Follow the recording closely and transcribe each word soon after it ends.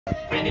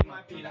Spending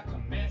my pee like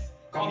a mess.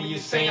 Call me, you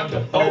say I'm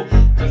the boat,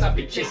 cause I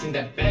be chasing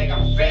that bag,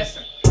 I'm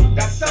faster.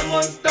 Got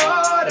someone's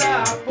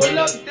daughter, pull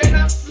up then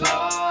I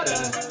slaughter.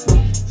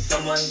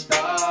 Someone's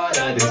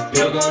daughter, this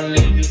pill gon'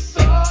 leave you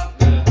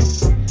softer.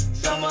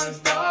 Someone's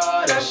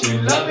daughter, she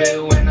love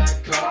it when I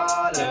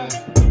call her.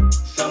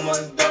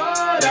 Someone's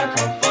daughter,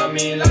 come for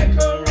me like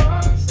a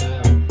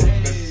roster.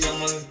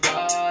 Someone's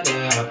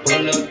daughter, I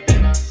pull up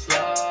then I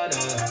slaughter.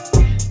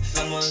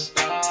 Someone's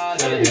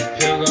daughter, this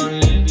pill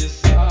gon' leave you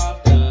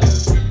softer.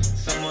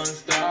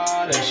 Someone's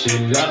daughter, she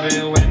love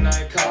it when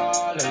I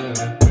call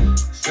her.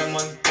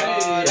 Someone's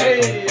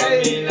daughter, come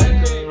for me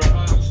like a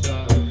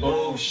rockstar.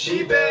 Oh,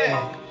 she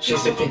bad, she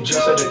sippin'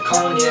 juice of the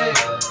cognac.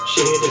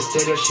 She hit the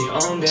stage, she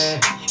owned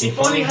that. If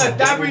only her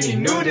dad really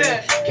knew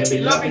that. Can be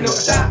loving, no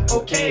that,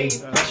 okay.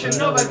 Fashion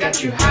Nova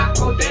got you hot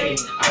all day.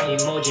 I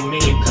emoji me,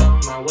 you come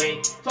my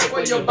way. Talk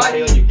with your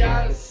body, all you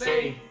gotta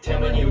say. Tell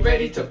when you're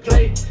ready to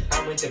play.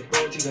 I'm with the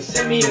boat, you can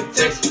send me a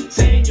text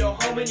saying your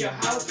home and your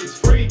house is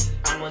free.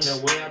 I'm on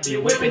the way, I'll be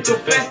whipping too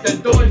fast. The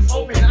door is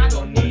open, I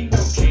don't need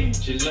no key.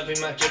 She loving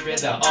my drip, yeah,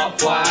 the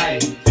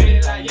off-white.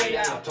 Feeling like,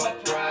 yeah, I talk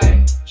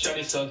right.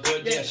 Shorty so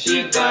good, yeah,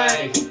 she a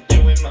guy.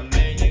 You with my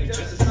man, you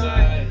just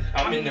aside.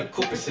 I'm in the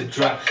coupe, it's a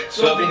drop.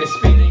 Swerving and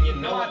spinning, you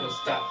know I don't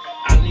stop.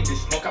 I leave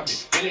this smoke, I be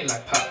feeling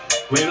like pop.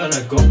 We're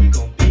gonna go, we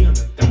gon' be on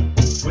the dot.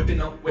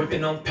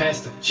 Whipping on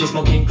past her. She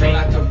smoking green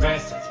like a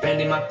rasta.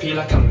 Spending my pee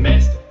like a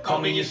master. Call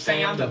me, you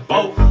say I'm the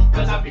boat,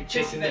 cause I be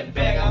chasing that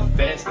bag, I'm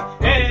faster.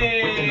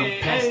 Whipping on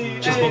past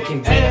her. She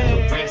smoking green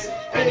like a rasta.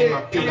 Spending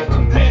my pee like a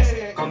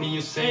master. Call me,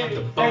 you say I'm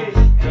the boat,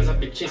 cause I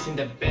be chasing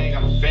that bag,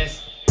 I'm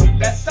faster.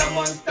 That's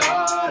someone's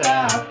daughter,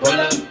 I pull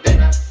up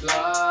then I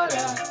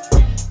slaughter.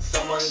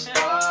 Someone's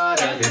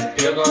daughter, this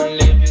pill gon'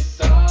 leave you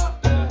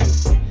softer.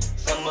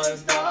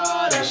 Someone's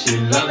daughter, she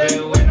love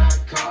it